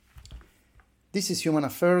This is Human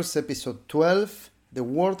Affairs, episode 12, the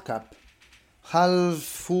World Cup, half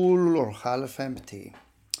full or half empty.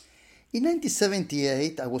 In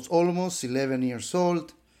 1978, I was almost 11 years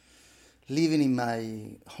old, living in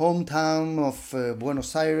my hometown of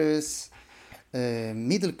Buenos Aires, a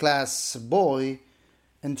middle-class boy,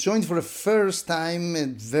 and joined for the first time a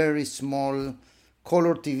very small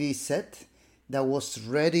color TV set that was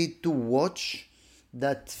ready to watch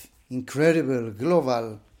that incredible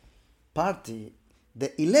global party, the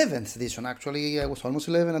 11th edition. Actually, I was almost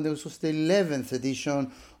 11, and this was the 11th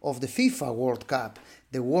edition of the FIFA World Cup,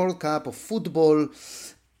 the World Cup of football,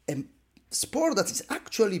 a sport that is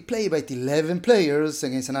actually played by 11 players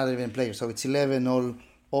against another 11 players. So it's 11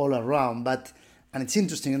 all around. And it's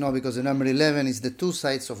interesting, because the number 11 is the two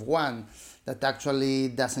sides of one that actually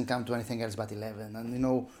doesn't come to anything else but 11.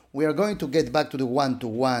 And, we are going to get back to the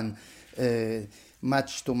one-to-one,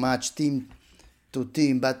 match-to-match,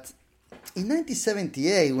 team-to-team. But in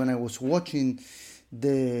 1978, when I was watching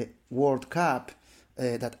the World Cup,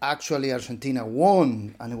 that actually Argentina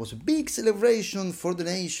won, and it was a big celebration for the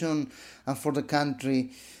nation and for the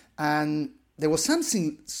country. And there was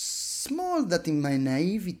something small that in my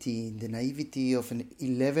naivety, the naivety of an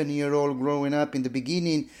 11-year-old growing up in the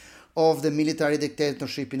beginning of the military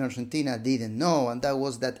dictatorship in Argentina, didn't know, and that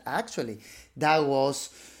was that actually that was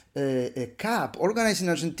a cup organized in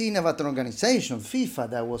Argentina, but an organization, FIFA,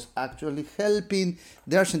 that was actually helping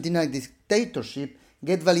the Argentina dictatorship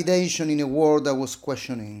get validation in a world that was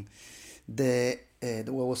questioning what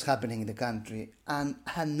was happening in the country, and I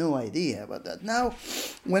had no idea about that. Now,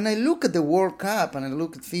 when I look at the World Cup and I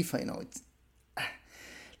look at FIFA,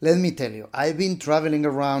 let me tell you, I've been traveling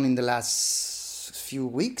around in the last few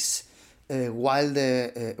weeks while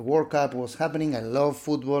the World Cup was happening. I love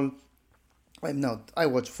football. I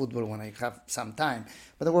watch football when I have some time,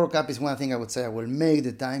 but the World Cup is one thing I would say I will make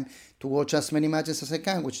the time to watch as many matches as I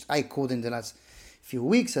can, which I could in the last few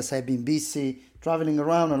weeks as I've been busy traveling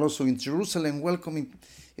around and also in Jerusalem welcoming,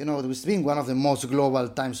 it's been one of the most global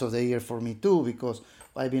times of the year for me too, because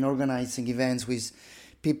I've been organizing events with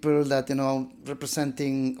people that,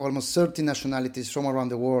 representing almost 30 nationalities from around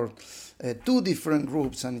the world, two different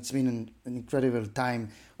groups, and it's been an incredible time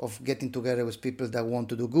of getting together with people that want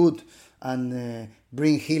to do good and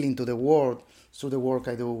bring healing to the world through the work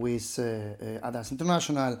I do with Adas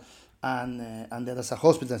International and the Hadassah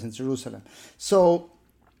Hospitals in Jerusalem. So,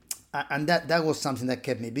 and that was something that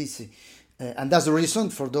kept me busy. And that's the reason,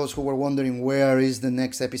 for those who were wondering where is the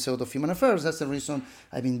next episode of Human Affairs, that's the reason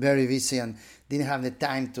I've been very busy and didn't have the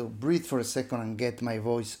time to breathe for a second and get my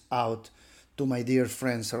voice out to my dear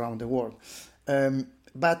friends around the world.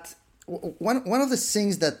 But one of the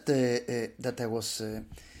things that I was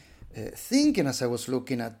thinking as I was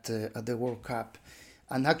looking at the World Cup,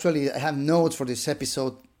 and actually I have notes for this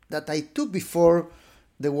episode that I took before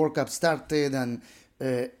the World Cup started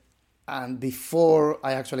and before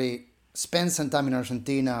I actually spent some time in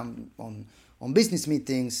Argentina on business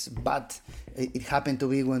meetings, but it happened to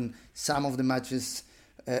be when some of the matches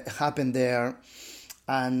happened there,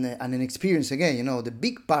 and an experience again, the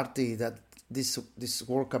big party that this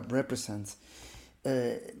World Cup represents.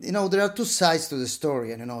 There are two sides to the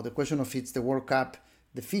story, and the question of it's the World Cup,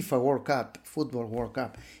 the FIFA World Cup, football World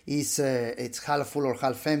Cup, is it's half full or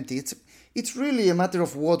half empty. It's really a matter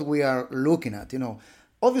of what we are looking at,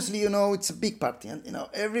 Obviously, it's a big party, and,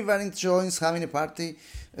 everybody enjoys having a party.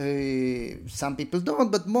 Some people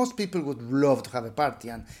don't, but most people would love to have a party.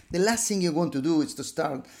 And the last thing you want to do is to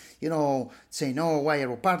start, saying, "Oh, why are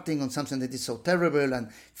we partying on something that is so terrible? And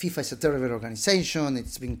FIFA is a terrible organization.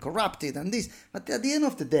 It's been corrupted and this." But at the end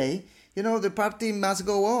of the day, the party must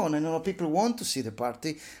go on, and people want to see the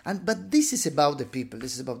party. But this is about the people.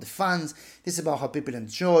 This is about the fans. This is about how people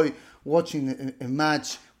enjoy watching a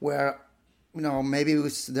match where, maybe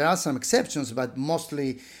there are some exceptions, but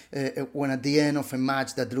mostly when at the end of a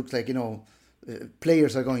match that looks like,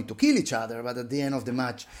 players are going to kill each other, but at the end of the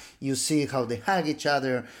match, you see how they hug each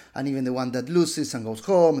other, and even the one that loses and goes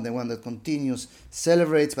home, and the one that continues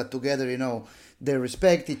celebrates, but together, they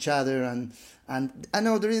respect each other, and I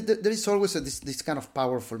know there is always this kind of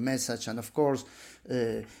powerful message, and of course,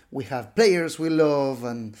 we have players we love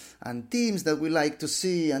and teams that we like to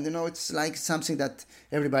see, and it's like something that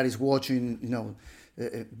everybody's watching.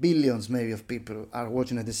 Billions maybe of people are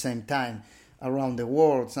watching at the same time around the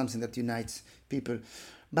world, something that unites people.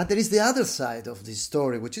 But there is the other side of this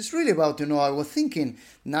story, which is really about, I was thinking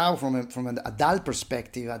now from an adult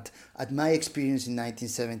perspective at my experience in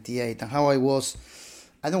 1978 and how I was,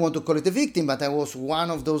 I don't want to call it a victim, but I was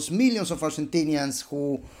one of those millions of Argentinians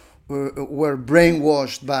who were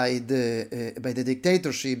brainwashed by the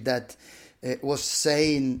dictatorship that was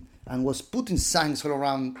saying and was putting signs all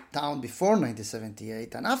around town before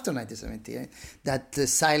 1978 and after 1978 that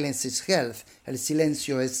silence is health, el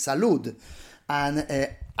silencio es salud. And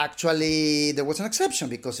actually, there was an exception,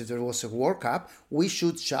 because if there was a World Cup, we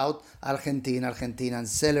should shout Argentina, Argentina, and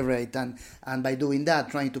celebrate. And by doing that,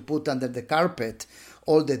 trying to put under the carpet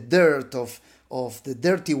all the dirt of the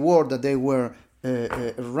dirty war that they were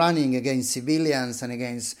running against civilians and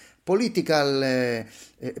against political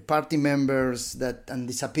party members and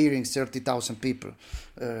disappearing 30,000 people,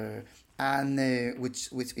 and which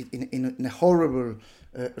in a horrible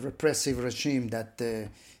repressive regime that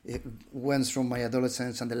it went through my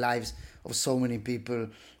adolescence, and the lives of so many people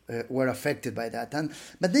were affected by that.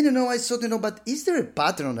 But then, I thought, but is there a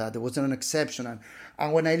pattern on that? There was an exception.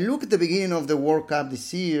 And when I look at the beginning of the World Cup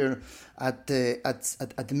this year, at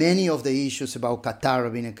many of the issues about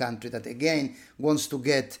Qatar being a country that, again, wants to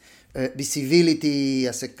get visibility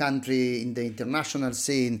as a country in the international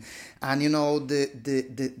scene, and,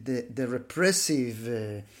 the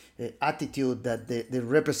repressive attitude that they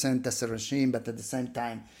represent as a regime, but at the same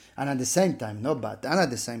time,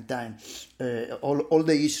 all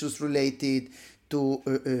the issues related to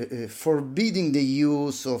forbidding the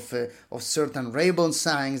use of certain rainbow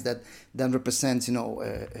signs that represents,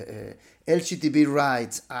 LGTB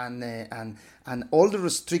rights and all the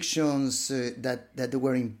restrictions that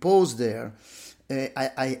were imposed there.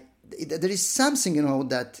 There is something,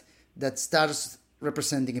 that starts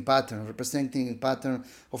representing a pattern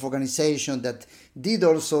of organization that did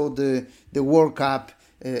also the World Cup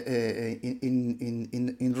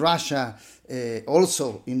in Russia,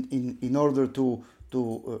 also in order to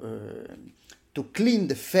clean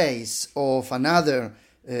the face of another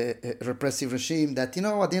repressive regime that,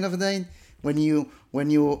 at the end of the day, when you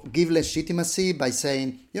give legitimacy by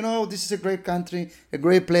saying, this is a great country, a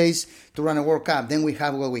great place to run a World Cup, then we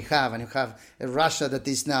have what we have, and you have a Russia that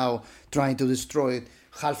is now trying to destroy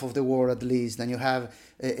half of the world at least, and you have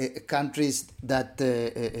countries that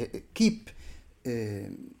keep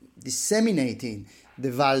disseminating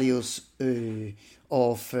the values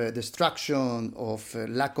of destruction, of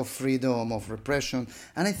lack of freedom, of repression.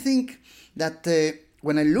 And I think that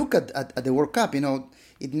when I look at the World Cup,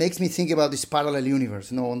 it makes me think about this parallel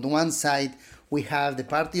universe. On the one side, we have the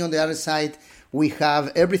party. On the other side, we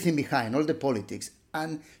have everything behind, all the politics.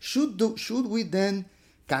 And should we then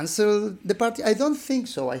cancel the party? I don't think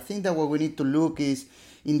so. I think that what we need to look is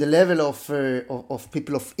in the level of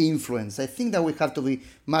people of influence. I think that we have to be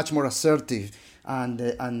much more assertive,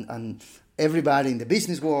 and everybody in the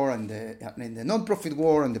business world and in the non-profit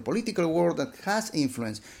world and the political world that has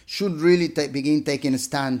influence should really begin taking a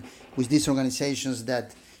stand with these organizations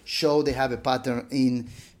that show they have a pattern in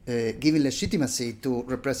giving legitimacy to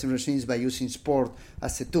repressive regimes by using sport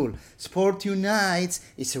as a tool. Sport unites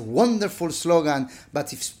is a wonderful slogan,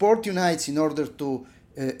 but if sport unites in order to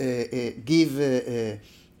give a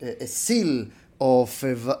seal of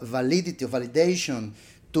validity, of validation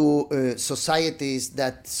to societies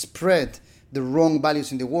that spread the wrong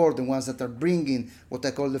values in the world, the ones that are bringing what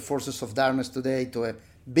I call the forces of darkness today to a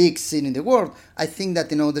big scene in the world, I think that,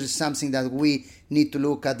 there is something that we need to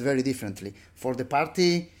look at very differently. For the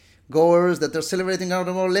party goers that are celebrating around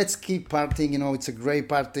the world, let's keep partying, it's a great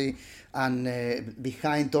party, and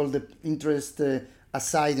behind all the interest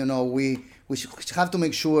aside, we have to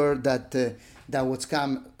make sure that what's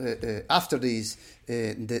come after this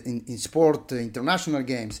in sport, international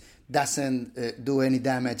games, doesn't do any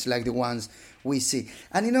damage like the ones we see.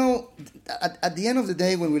 And at the end of the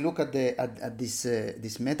day, when we look at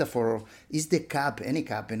this metaphor of, is the cup, any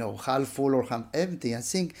cup, half full or half empty, I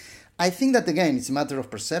think that, again, it's a matter of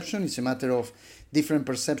perception. It's a matter of different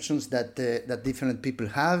perceptions that different people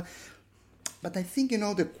have. But I think,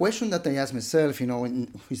 the question that I ask myself,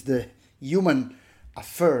 is the human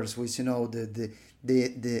affairs, which, the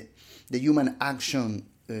human action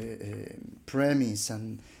premise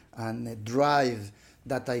and drive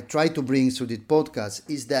that I try to bring through this podcast,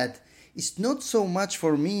 is that it's not so much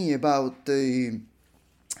for me about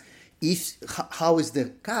how is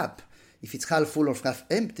the cup, if it's half full or half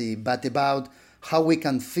empty, but about how we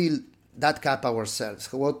can fill that cup ourselves,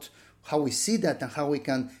 how we see that and how we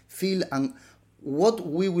can feel, and what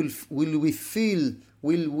will we fill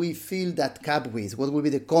that cup with, what will be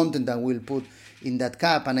the content that we'll put in that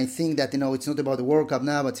cup. And I think that, it's not about the World Cup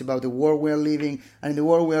now, but it's about the world we are living. And in the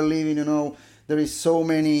world we are living, there is so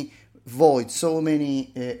many voids, so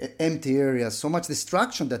many empty areas, so much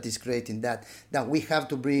destruction that is creating that we have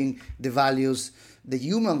to bring the values, the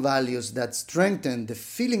human values that strengthen the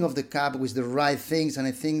feeling of the cup with the right things. And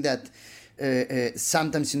I think that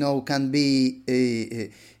sometimes, can be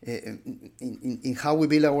in how we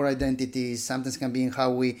build our identities, sometimes can be in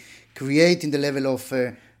how we create in the level of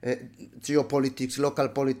geopolitics, local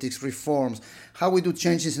politics, reforms, how we do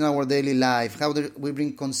changes in our daily life, how we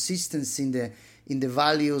bring consistency in the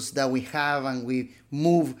values that we have, and we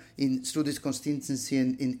move through this consistency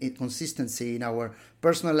and consistency in our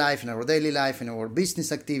personal life, in our daily life, in our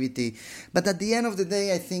business activity. But at the end of the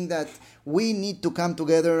day, I think that we need to come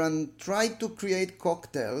together and try to create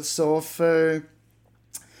cocktails of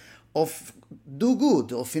do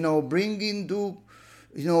good, of bringing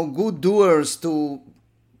good doers to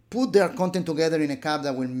put their content together in a cup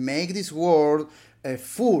that will make this world a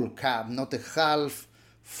full cup, not a half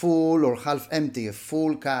full or half empty, a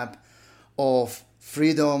full cup of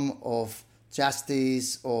freedom, of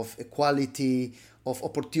justice, of equality, of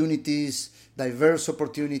opportunities, diverse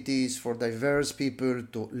opportunities for diverse people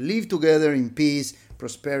to live together in peace,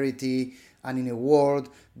 prosperity, and in a world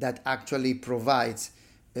that actually provides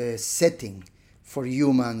a setting for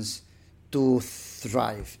humans to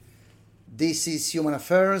thrive. This is Human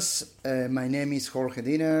Affairs. My name is Jorge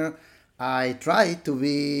Diner. I try to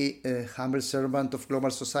be a humble servant of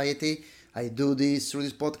global society. I do this through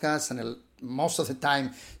this podcast, and most of the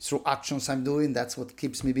time through actions I'm doing. That's what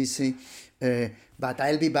keeps me busy. But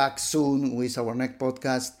I'll be back soon with our next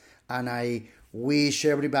podcast, and I wish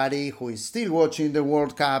everybody who is still watching the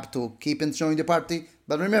World Cup to keep enjoying the party.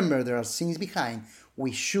 But remember, there are things behind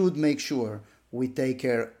we should make sure we take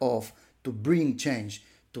care of to bring change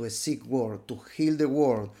to a sick world, to heal the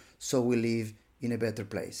world, so we live in a better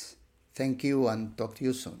place. Thank you, and talk to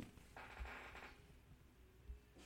you soon.